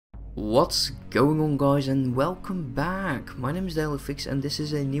What's going on, guys, and welcome back. My name is Dailyfix and this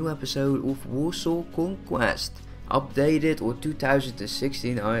is a new episode of Warsword Conquest, updated or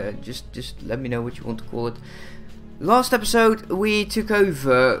 2016. Just let me know what you want to call it. Last episode we took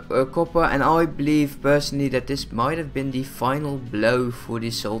over Copper, and I believe personally that this might have been the final blow for the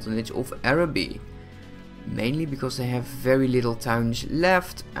Sultanate of Araby, mainly because they have very little towns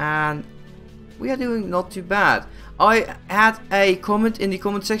left and we are doing not too bad. I had a comment in the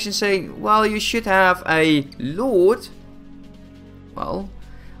comment section saying, well, you should have a lord, well,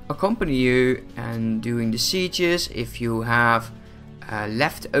 accompany you and doing the sieges if you have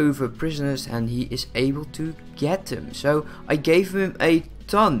leftover prisoners and he is able to get them. So I gave him a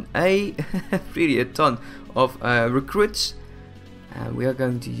ton, really a ton of recruits, and we are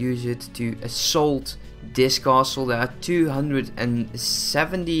going to use it to assault this castle. There are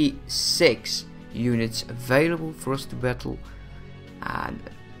 276 units available for us to battle, and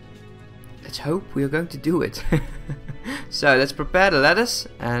let's hope we are going to do it. So let's prepare the ladders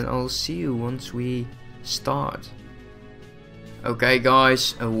and I'll see you once we start. Okay,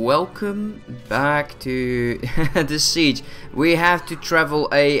 guys, welcome back to the siege. We have to travel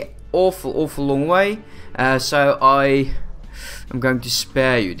a awful long way, so I'm going to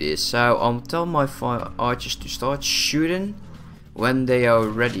spare you this. So I'll tell my fire archers to start shooting when they are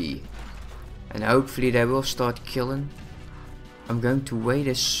ready, and hopefully they will start killing. I'm going to wait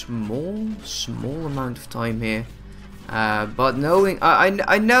a small amount of time here, but knowing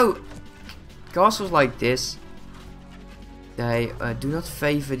I know castles like this, they do not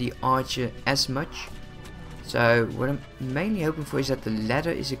favor the archer as much. So what I'm mainly hoping for is that the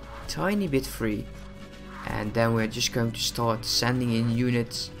ladder is a tiny bit free, and then we're just going to start sending in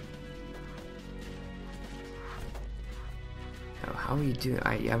units. How are you doing?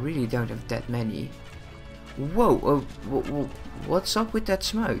 I really don't have that many. Whoa, what's up with that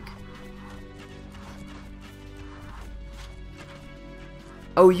smoke?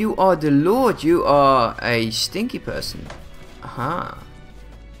 Oh, you are the Lord. You are a stinky person. Aha.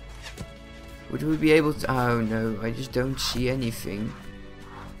 Would we be able to... Oh no, I just don't see anything.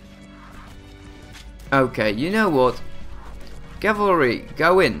 Okay, you know what? Cavalry,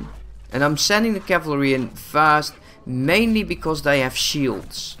 go in. And I'm sending the cavalry in fast, mainly because they have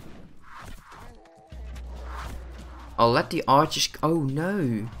shields. I'll let the archers... Oh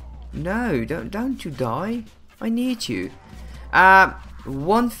no. No, don't you die. I need you.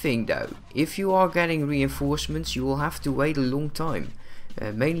 One thing though, if you are getting reinforcements, you will have to wait a long time.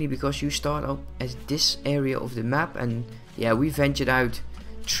 Mainly because you start up at this area of the map, and yeah, we ventured out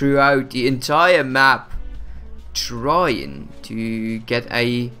throughout the entire map trying to get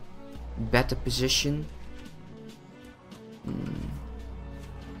a better position.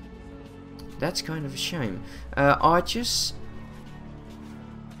 That's kind of a shame. Archers,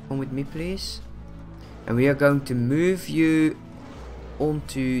 come with me please. And we are going to move you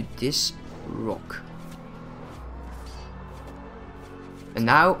onto this rock. And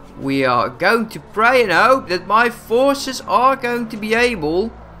now we are going to pray and hope that my forces are going to be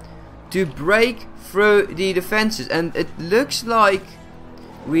able to break through the defenses. And it looks like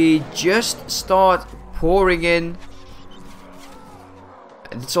we just start pouring in.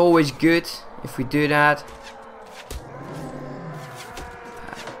 It's always good if we do that.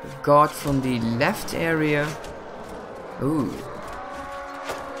 Guard from the left area. Ooh.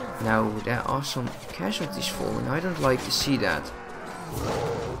 Now there are some casualties falling. I don't like to see that.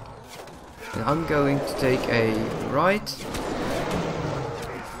 And I'm going to take a right,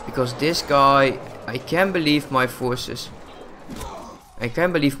 because this guy, I can't believe my forces. I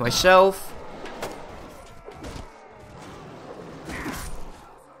can't believe myself.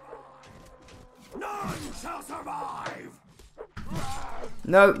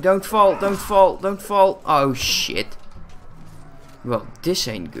 No, don't fall, don't fall, don't fall. Oh shit. Well, this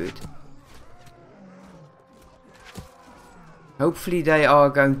ain't good. Hopefully they are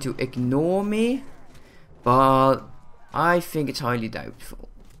going to ignore me, but I think it's highly doubtful.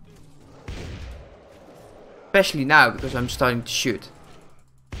 Especially now, because I'm starting to shoot.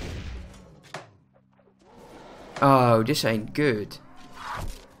 Oh, this ain't good.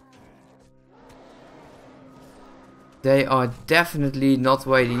 They are definitely not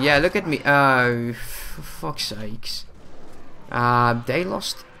waiting. Yeah, look at me. Oh, for fuck's sakes. They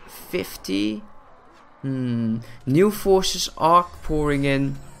lost 50. New forces are pouring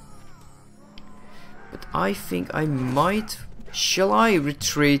in. But I think I might... Shall I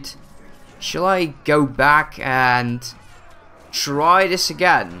retreat? Shall I go back and try this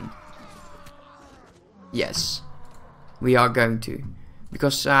again? Yes. We are going to.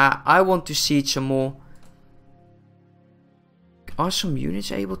 Because I want to siege some more. Are some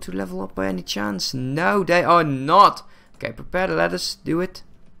units able to level up by any chance? No, they are not. Okay, prepare the ladders. Do it.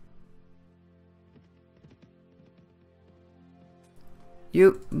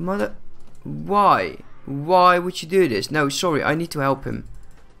 You mother... Why? Why would you do this? No, sorry, I need to help him.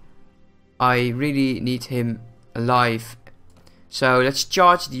 I really need him alive. So let's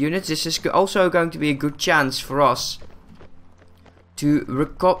charge the units. This is also going to be a good chance for us to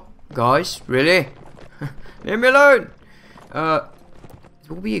recover. Guys, really? Leave me alone! It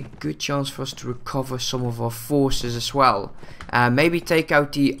will be a good chance for us to recover some of our forces as well. Maybe take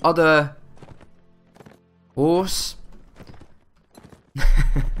out the other horse.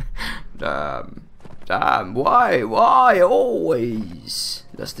 Damn, why always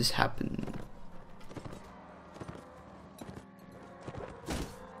does this happen?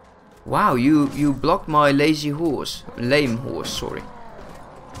 Wow, you blocked my lame horse, sorry.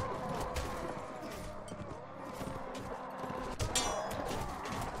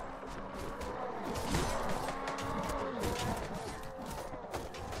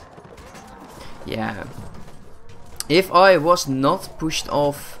 Yeah. If I was not pushed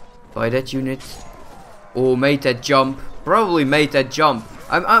off by that unit, or made that jump, probably made that jump.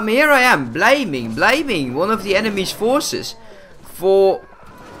 Here I am blaming one of the enemy's forces for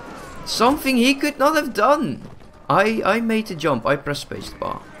something he could not have done. I made the jump. I pressed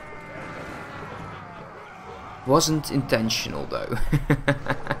spacebar. Wasn't intentional though.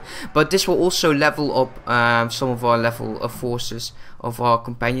 But this will also level up some of our level of forces of our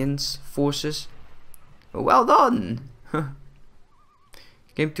companions' forces. Well done.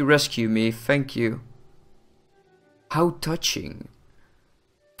 Came to rescue me. Thank you. How touching.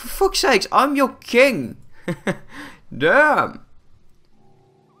 For fuck's sakes, I'm your king. Damn.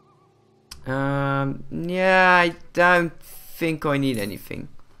 Yeah, I don't think I need anything.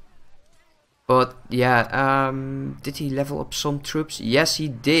 But yeah, did he level up some troops? Yes, he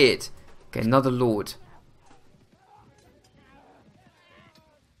did. Okay, another lord.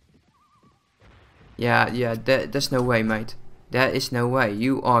 Yeah, there's no way, mate. There is no way.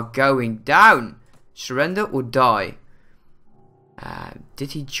 You are going down. Surrender or die.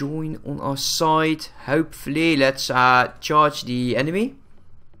 Did he join on our side? Hopefully. Let's charge the enemy.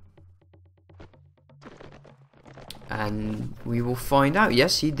 And we will find out.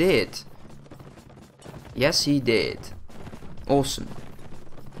 Yes, he did. Yes, he did. Awesome.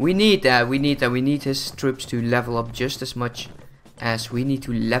 We need that. We need his troops to level up just as much as we need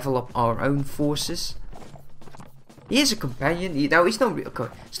to level up our own forces. He is a companion. No, he's not. Okay.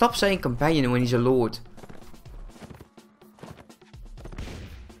 Stop saying companion when he's a lord.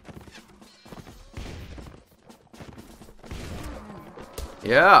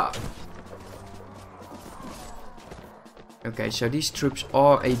 Yeah. Okay, so these troops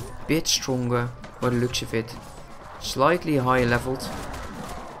are a bit stronger by the looks of it. Slightly higher leveled.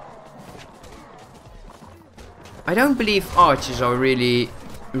 I don't believe archers are really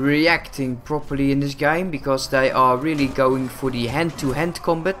reacting properly in this game, because they are really going for the hand-to-hand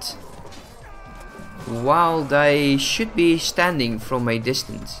combat, while they should be standing from a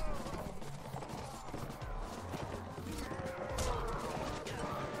distance.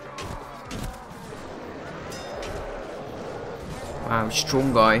 Wow,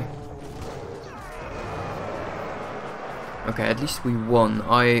 strong guy. Okay, at least we won.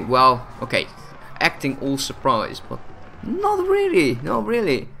 Well, okay, acting all surprised, but not really, not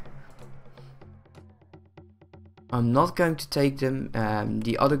really. I'm not going to take them.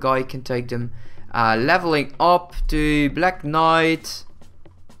 The other guy can take them. Leveling up to Black Knight.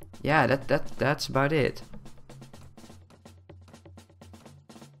 Yeah, that's about it.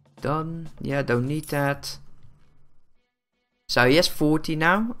 Done. Yeah, don't need that. So he has 40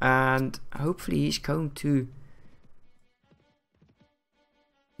 now, and hopefully he's going to...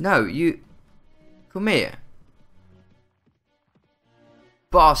 No, you... Come here.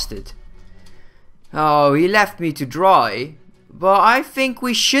 Bastard. Oh, he left me to dry. But I think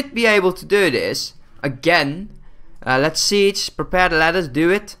we should be able to do this. Again. Let's siege. Prepare the ladders. Do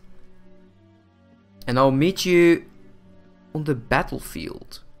it. And I'll meet you on the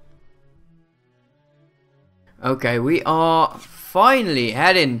battlefield. Okay, we are finally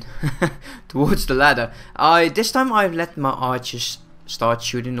heading towards the ladder. This time I've let my archers start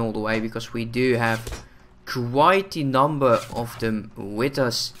shooting all the way, because we do have quite a number of them with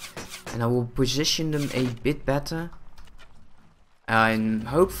us, and I will position them a bit better, and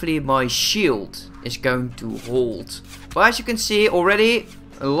hopefully my shield is going to hold. But as you can see already,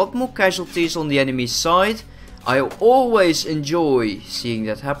 a lot more casualties on the enemy's side. I always enjoy seeing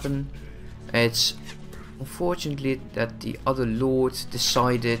that happen. It's unfortunately that the other lord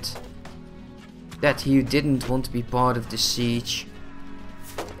decided that he didn't want to be part of the siege.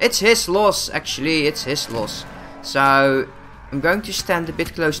 It's his loss, actually, it's his loss. So I'm going to stand a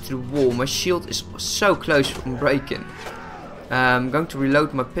bit close to the wall. My shield is so close from breaking. I'm going to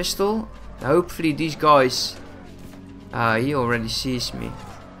reload my pistol. Hopefully these guys... he already sees me.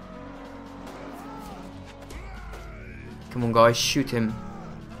 Come on guys, shoot him.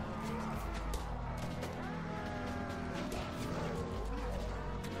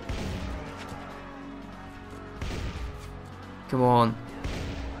 Come on.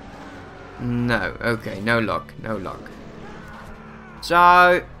 No, okay, no luck, no luck.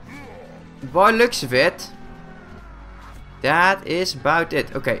 So, by looks of it, that is about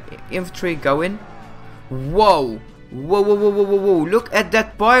it. Okay, infantry go in. Whoa! Whoa, whoa, whoa, whoa, whoa, whoa. Look at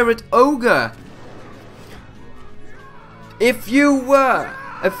that pirate ogre! If you were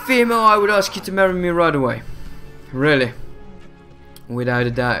a female, I would ask you to marry me right away. Really. Without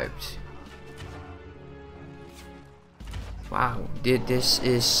a doubt. Wow, this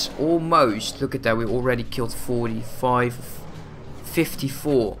is almost... Look at that, we already killed 45,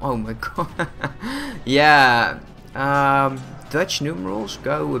 54. Oh my god. Yeah. Dutch numerals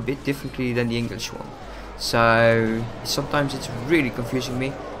go a bit differently than the English one. So, sometimes it's really confusing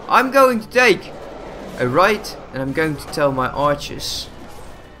me. I'm going to take a right, and I'm going to tell my archers,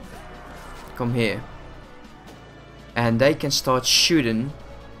 come here. And they can start shooting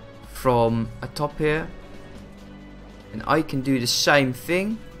from atop here. And I can do the same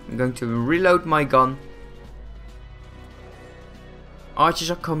thing. I'm going to reload my gun. Archers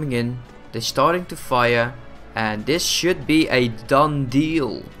are coming in. They're starting to fire. And this should be a done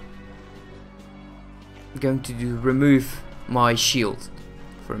deal. I'm going to remove my shield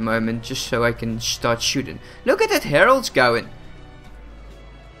for a moment, just so I can start shooting. Look at that herald's going.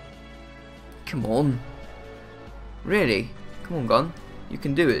 Come on. Really? Come on, gun. You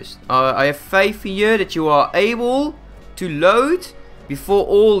can do this. I have faith in you that you are able to load before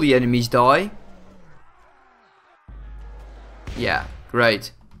all the enemies die. Yeah,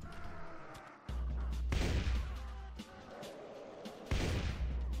 great.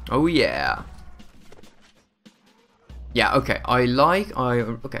 Oh yeah. Yeah, okay.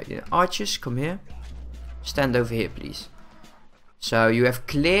 Okay, yeah. Archers, come here. Stand over here, please. So you have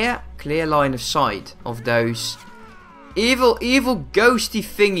clear line of sight of those evil ghosty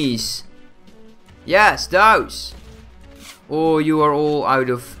thingies. Yes, those. Or you are all out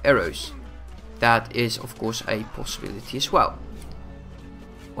of arrows. That is, of course, a possibility as well.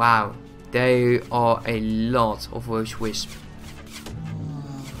 Wow, there are a lot of those wisps.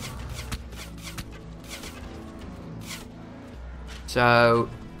 So,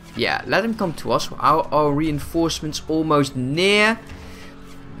 yeah, let them come to us. Our reinforcements almost near.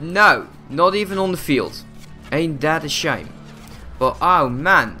 No, not even on the field. Ain't that a shame? But oh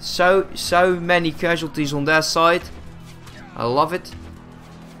man, so many casualties on their side. I love it.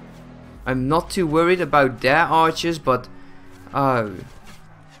 I'm not too worried about their archers, but oh,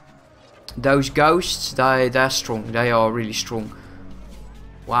 those ghosts, they're strong. They are really strong.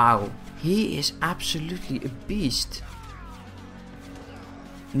 Wow, he is absolutely a beast.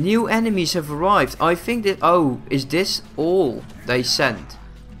 New enemies have arrived. I think that... Oh, is this all they sent?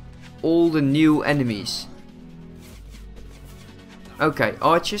 All the new enemies. Okay,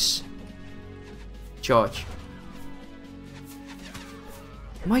 archers. Charge.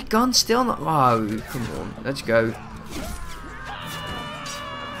 My gun's still not... Oh, come on. Let's go.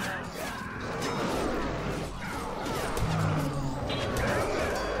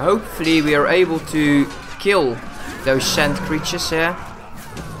 Hopefully we are able to kill those sand creatures here.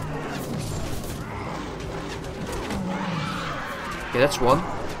 Okay, that's one.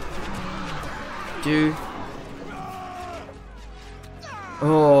 Two.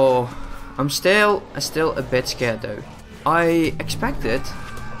 Oh, I'm still a bit scared though. I expected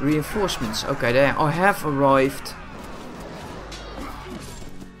reinforcements. Okay, they have arrived.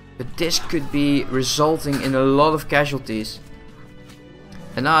 But this could be resulting in a lot of casualties.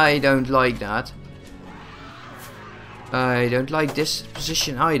 And I don't like that. I don't like this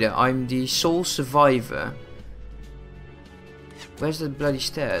position either. I'm the sole survivor. Where's the bloody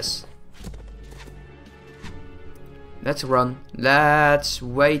stairs? Let's run. Let's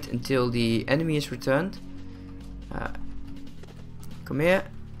wait until the enemy is returned. Come here.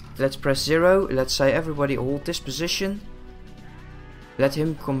 Let's press 0. Let's say everybody hold this position. Let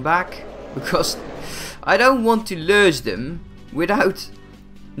him come back. Because I don't want to lose them without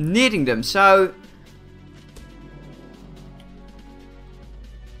needing them. So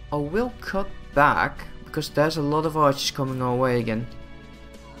I will cut back. Because there's a lot of archers coming our way again.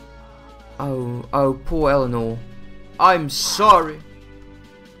 Oh, poor Eleanor. I'm sorry.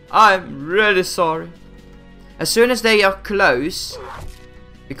 I'm really sorry. As soon as they are close,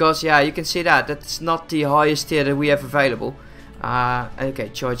 because yeah, you can see that that's not the highest tier that we have available. Okay,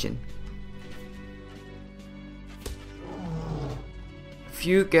 charge in.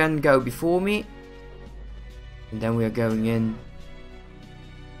 Few can go before me, and then we are going in.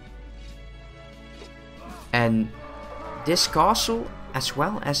 And this castle, as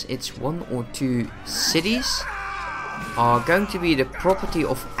well as its 1 or 2 cities, are going to be the property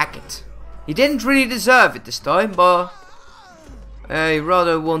of Hackett. He didn't really deserve it this time, but I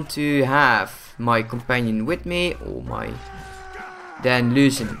rather want to have my companion with me, or than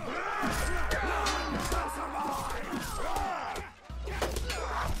lose him.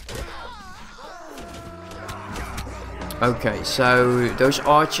 Okay, so those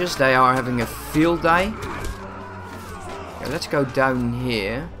archers, they are having a field day. Okay, let's go down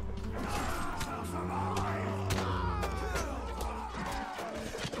here.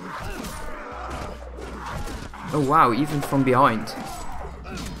 Oh wow, even from behind.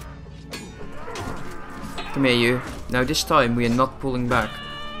 Come here, you. Now this time we are not pulling back.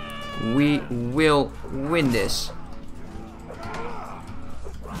 We will win this.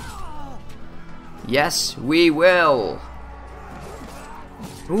 Yes, we will.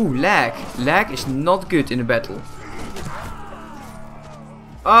 Ooh, lag. Lag is not good in a battle.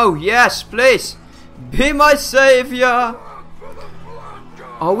 Oh, yes, please. Be my savior.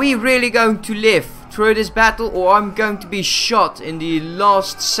 Are we really going to live through this battle, or I'm going to be shot in the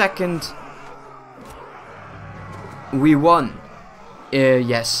last second? We won.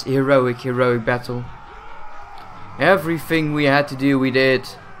 Yes, heroic battle. Everything we had to do, we did.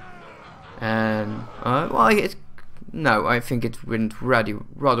 And well, no, I think it went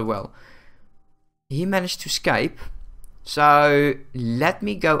rather well. He managed to escape. So let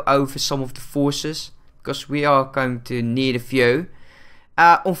me go over some of the forces, because we are going to need a few.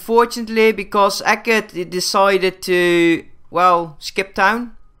 Unfortunately, because Hackett decided to, well, skip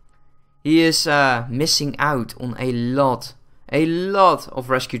town, he is missing out on a lot of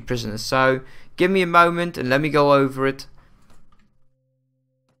rescued prisoners. So give me a moment and let me go over it.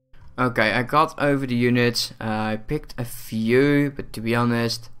 Okay, I got over the units. I picked a few, but to be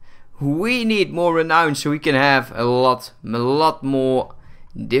honest, we need more renown so we can have a lot more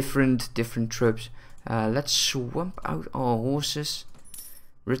different troops. Let's swamp out our horses.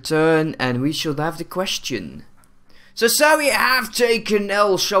 Return, and we should have the question. So we have taken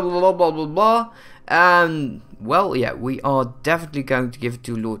El blah blah blah blah. Well, yeah, we are definitely going to give it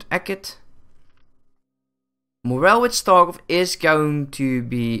to Lord Hackett. Morale with Starkov is going to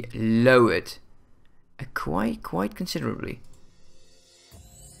be lowered quite considerably.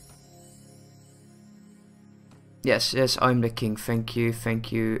 Yes, I'm the king. Thank you.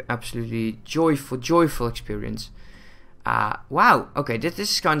 Absolutely joyful experience. Wow. Okay, this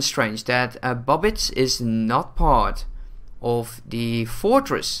is kind of strange that Bobbits is not part of the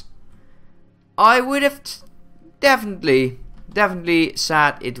fortress. I would have definitely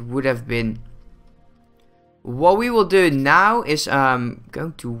said it would have been. What we will do now is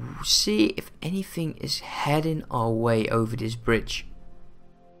going to see if anything is heading our way over this bridge.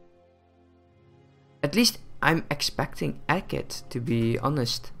 At least I'm expecting Hackett, to be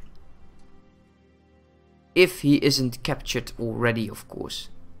honest. If he isn't captured already, of course.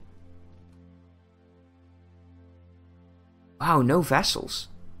 Wow, no vessels.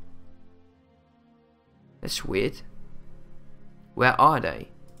 That's weird. Where are they?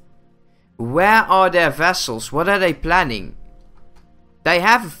 Where are their vessels? What are they planning? They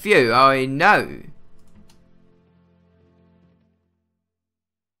have a few, I know.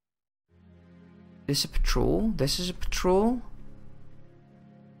 This is a patrol. This is a patrol.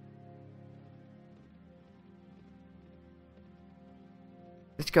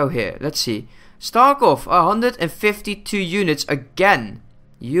 Let's go here. Let's see. Starkov, 152 units again.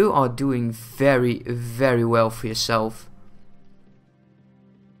 You are doing very well for yourself.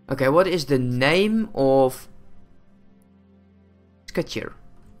 Okay, what is the name of Skatjer?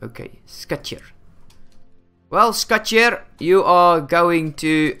 Okay, Skatjer. Well, Skatjer, you are going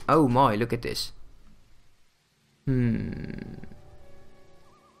to... Oh my, look at this.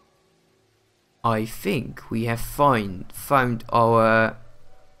 I think we have found our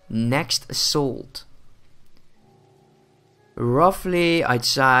next assault. Roughly, I'd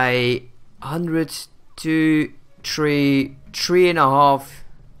say 100 to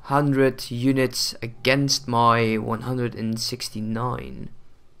 3,500 units against my 169.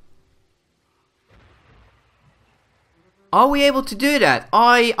 Are we able to do that?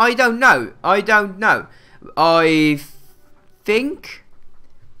 I don't know. I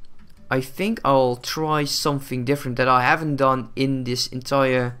think I'll try something different that I haven't done in this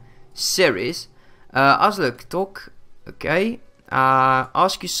entire series. Aslook, talk. Okay.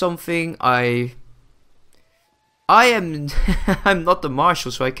 Ask you something. I am I'm not the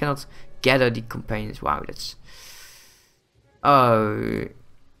marshal, so I cannot gather the companions. Wow, that's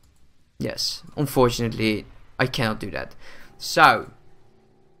yes, unfortunately I cannot do that. So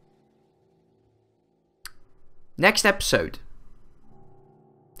next episode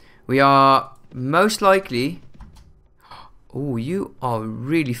we are most likely, oh, you are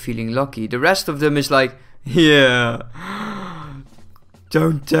really feeling lucky. The rest of them is like, yeah,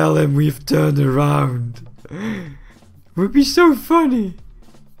 don't tell him we've turned around. Would be so funny.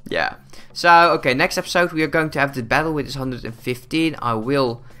 Yeah. So, okay, next episode we are going to have the battle with this 115. I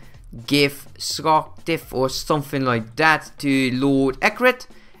will give Sroctif or something like that to Lord Ekrit.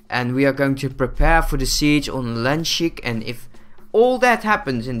 And we are going to prepare for the siege on Lenshik. And if all that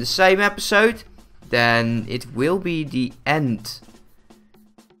happens in the same episode, then it will be the end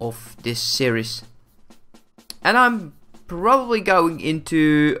of this series. And I'm probably going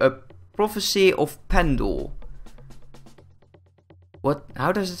into a Prophecy of Pendor. What?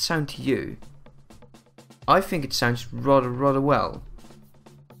 How does it sound to you? I think it sounds rather well.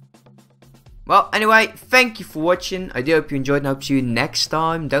 Well, anyway, thank you for watching. I do hope you enjoyed and I hope to see you next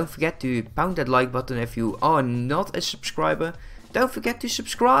time. Don't forget to pound that like button if you are not a subscriber. Don't forget to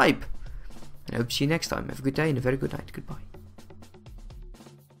subscribe. And I hope to see you next time. Have a good day and a very good night. Goodbye.